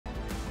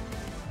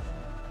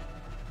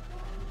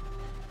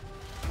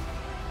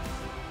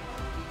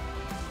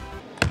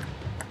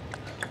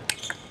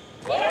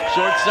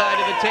side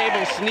of the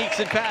table, sneaks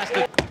it past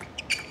it.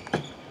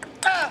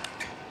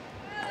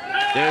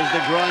 There's the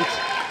grunt,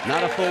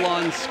 not a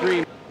full-on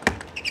scream.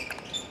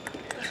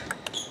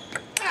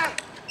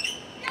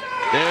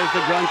 There's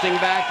the grunting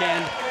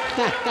backhand.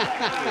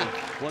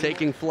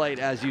 Taking flight,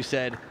 as you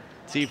said.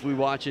 See if we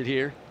watch it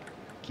here.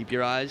 Keep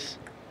your eyes.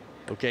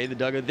 Okay, the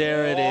dugout.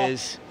 There it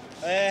is.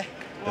 The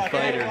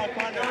fighter.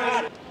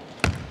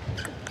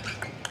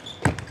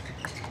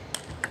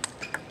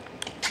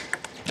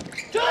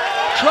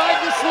 Tried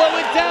to slow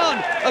it down.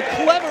 A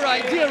clever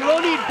idea.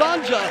 Ronit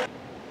Banja.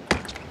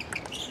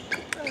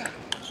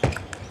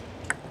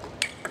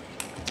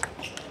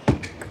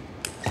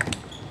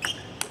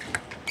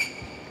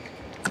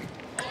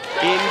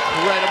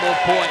 Incredible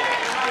point.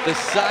 The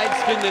side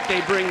spin that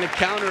they bring, the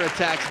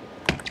counterattacks.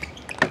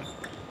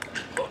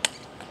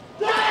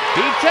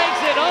 He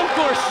takes it,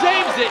 Ankur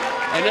saves it,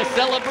 and a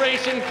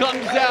celebration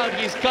comes out.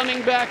 He's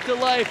coming back to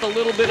life, a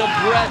little bit of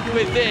breath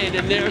within,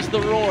 and there's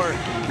the roar.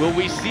 Will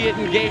we see it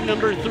in game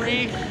number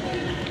 3?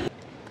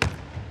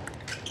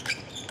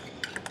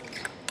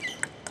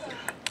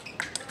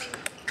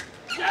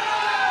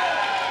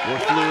 More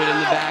fluid in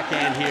the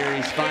backhand here.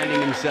 He's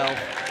finding himself.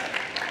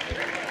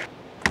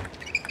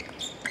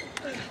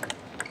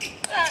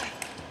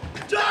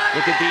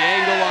 Look at the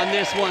angle on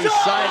this one,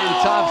 side and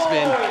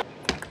topspin.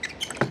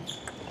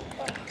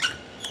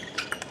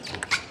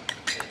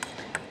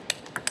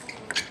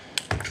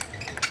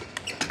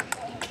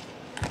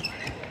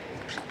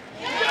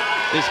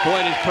 This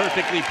point is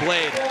perfectly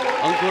played.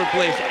 Ankur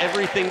plays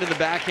everything to the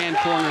backhand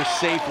corner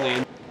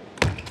safely.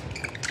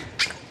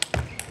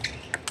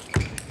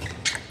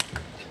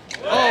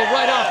 Oh,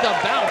 right off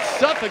the bounce,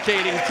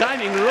 suffocating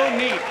timing.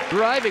 Ronit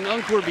driving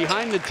Ankur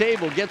behind the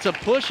table, gets a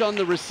push on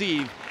the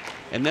receive,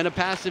 and then a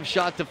passive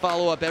shot to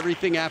follow up.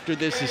 Everything after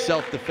this is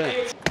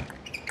self-defense.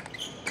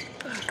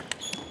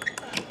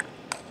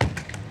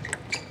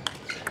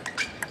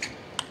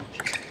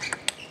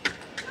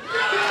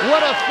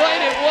 What a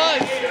fight it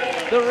was!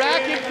 The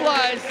racket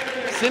flies.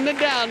 Simmer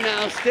down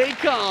now. Stay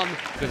calm.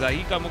 Because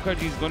Ayika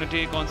Mukherjee is going to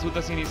take on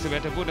Sutasini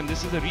Sivetapur, and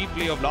this is a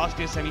replay of last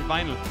year's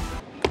semi-final.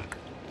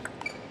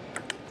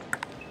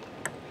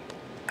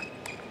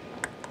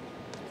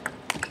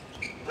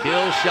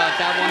 Kill shot.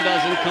 That one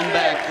doesn't come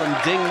back. From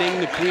Ding Ning,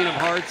 the Queen of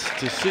Hearts,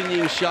 to Sun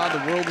Ying Shah, the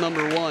world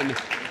 #1.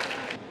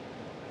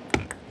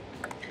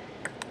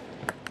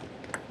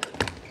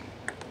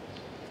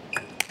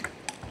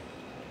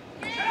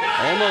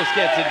 Almost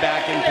gets it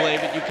back in play,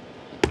 but you.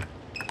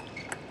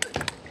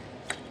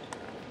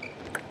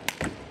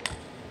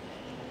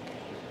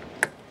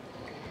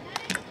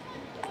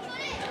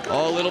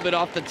 Oh, a little bit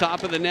off the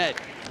top of the net.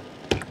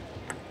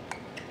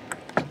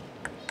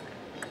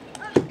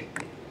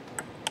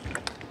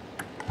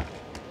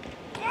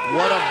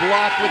 What a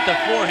block with the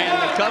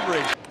forehand, the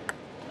coverage.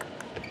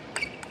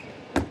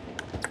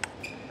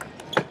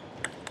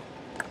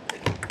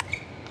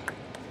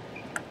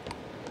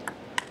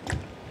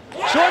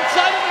 Short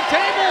side of the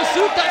table,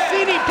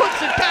 Sutasini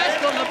puts it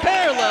past on the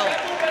parallel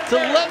to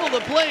level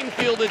the playing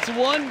field. It's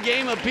one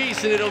game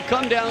apiece, and it'll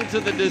come down to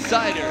the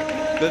decider.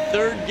 The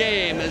third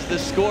game as the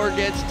score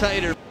gets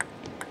tighter.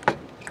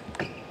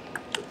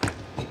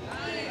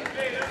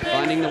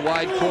 Finding the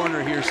wide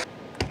corner here.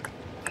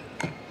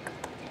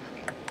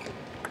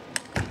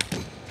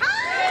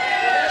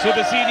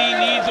 Sutasini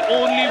needs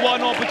only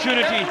one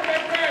opportunity.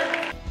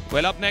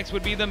 Well, up next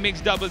would be the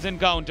mixed doubles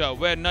encounter,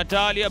 where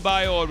Natalia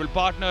Bayor will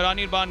partner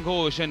Anirban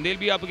Ghosh, and they'll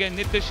be up against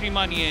Nitya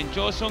Srimani and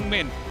Cho Sung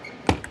Min.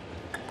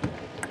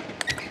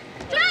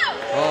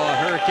 Oh, a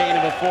hurricane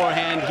of a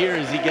forehand here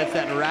as he gets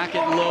that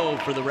racket low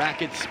for the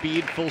racket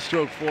speed, full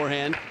stroke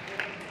forehand.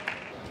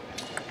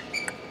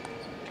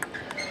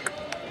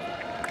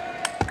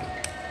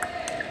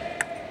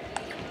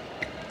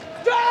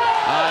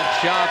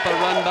 Chop, a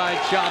run by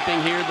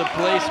chopping here, the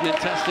placement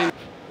testing.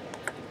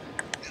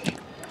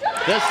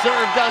 The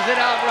serve does it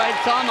outright,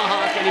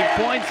 tomahawk, and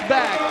he points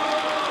back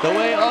the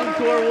way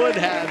Ankur would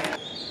have.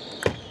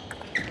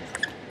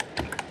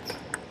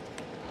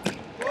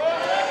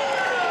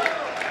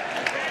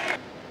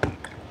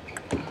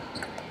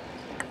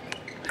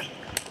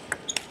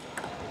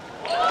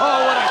 Oh,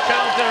 what a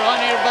counter,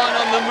 Anirban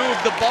on the move,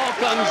 the ball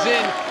comes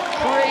in,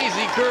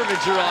 crazy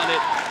curvature on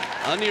it.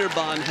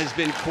 Anirban has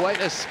been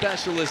quite a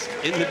specialist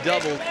in the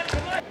double.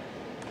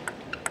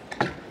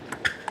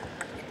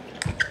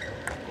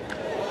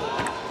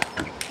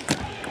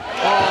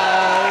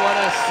 Oh, what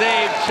a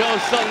save. Cho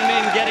Sung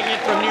Min getting it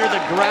from near the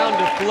ground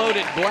to float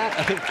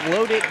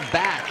it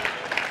back.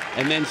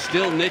 And then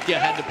still Nitya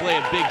had to play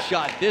a big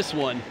shot. This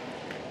one.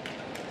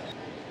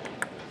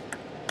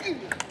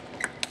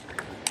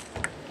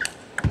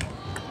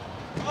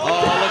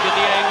 Oh, look at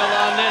the angle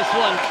on this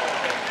one.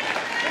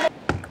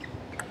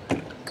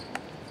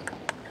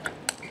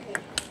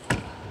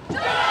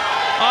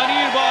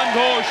 Anirban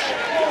Ghosh.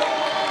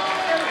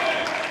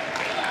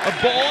 A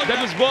ball that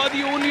was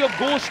worthy only of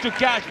Ghosh to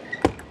catch.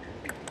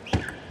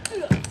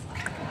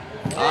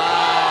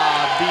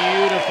 Ah,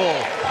 beautiful.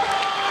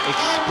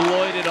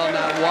 Exploited on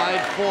that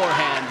wide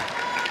forehand.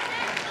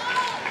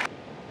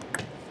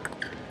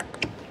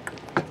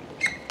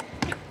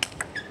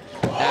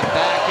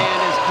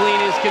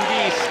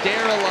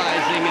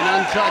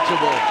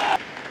 untouchable.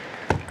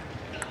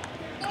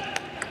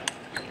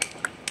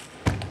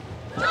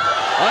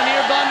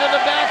 Anirban to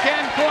the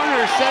backhand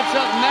corner, sets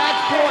up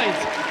match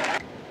points.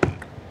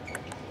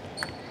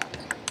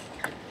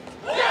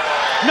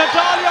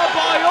 Natalia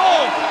Bayo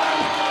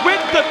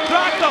with the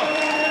cracker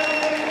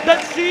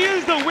that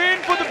seals the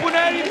win for the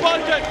Puneri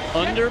Paltan.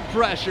 Under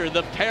pressure,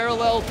 the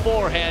parallel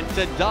forehand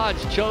to dodge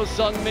Cho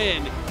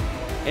Sung-min.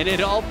 And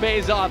it all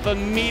pays off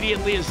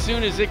immediately as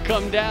soon as it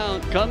comes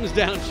down.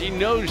 She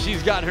knows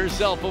she's got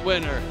herself a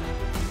winner.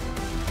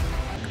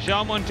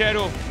 João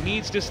Monteiro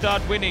needs to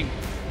start winning.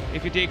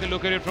 If you take a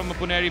look at it from a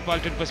Puneri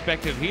Paltan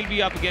perspective, he'll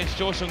be up against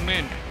Cho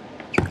Sung-min.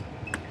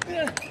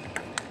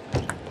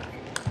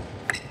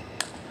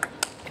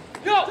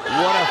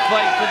 What a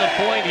fight for the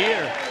point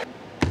here.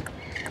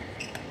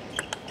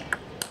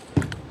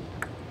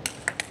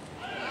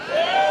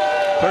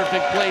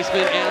 Perfect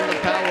placement and the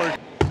power.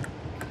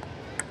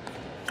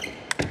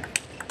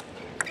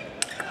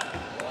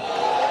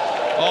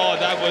 Oh,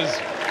 that was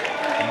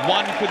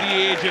one for the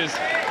ages.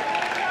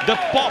 The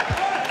pop,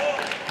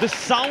 the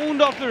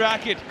sound of the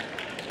racket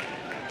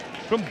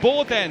from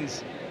both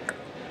ends.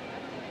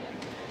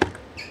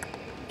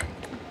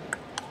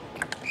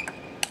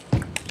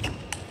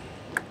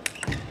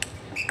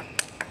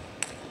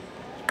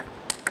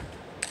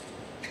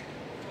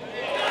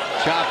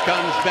 Chop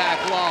comes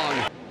back long.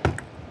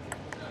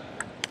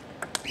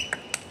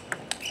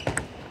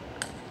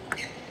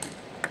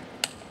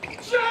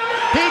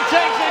 He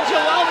takes it,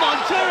 João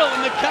Monteiro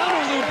in the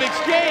counter loop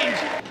exchange.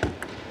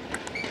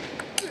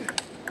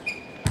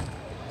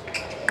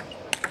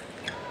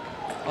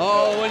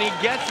 Oh, and he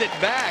gets it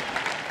back.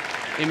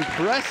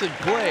 Impressive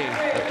play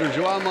after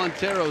João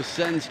Monteiro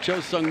sends Cho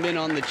Sung-min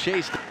on the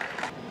chase.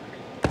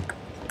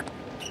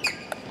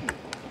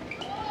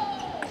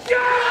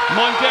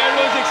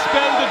 Monteiro's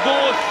expelled the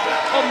ghost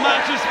of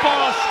matches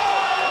past,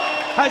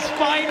 has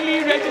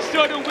finally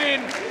registered a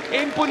win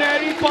in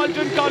Puneri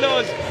Paltan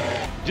colours.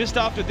 Just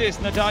after this,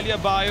 Natalia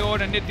Bayo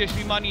and Nitya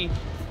Srimani.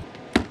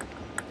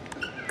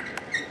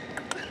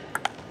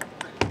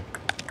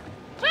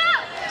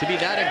 To be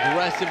that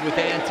aggressive with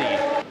ante.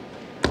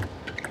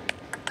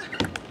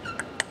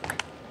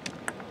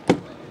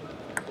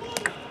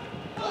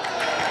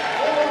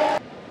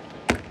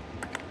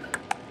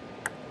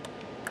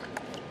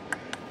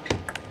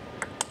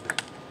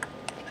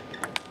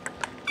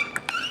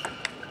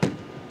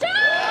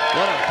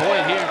 What a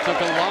point here. It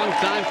took a long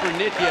time for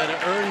Nitya to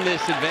earn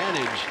this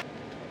advantage.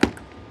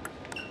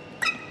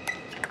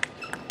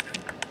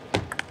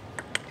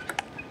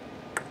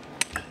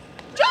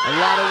 A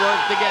lot of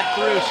work to get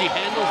through. She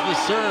handles the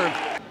serve.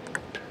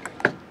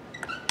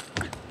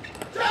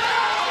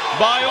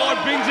 Bayor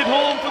brings it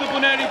home for the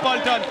Puneri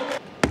Paltan.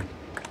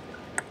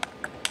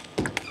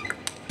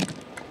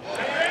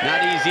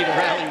 Not easy to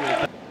rally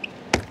with.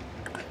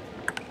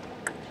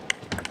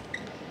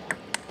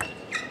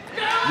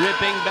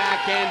 Ripping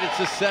backhand, it's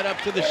a setup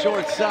to the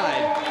short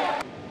side.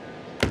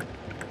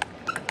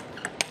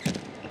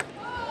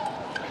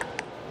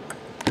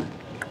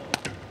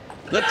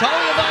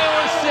 Natalia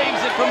Bayor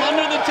saves it from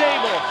under the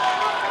table.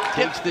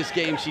 Takes this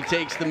game, she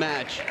takes the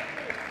match.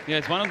 Yeah,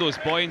 it's one of those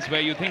points where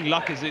you think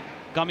luck is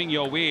coming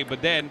your way,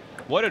 but then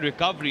what a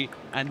recovery,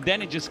 and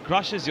then it just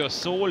crushes your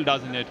soul,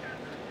 doesn't it?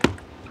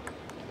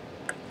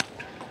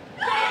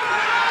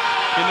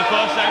 In the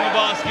first time of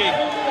asking,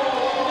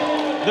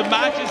 the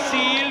match is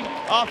sealed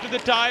after the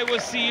tie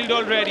was sealed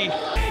already.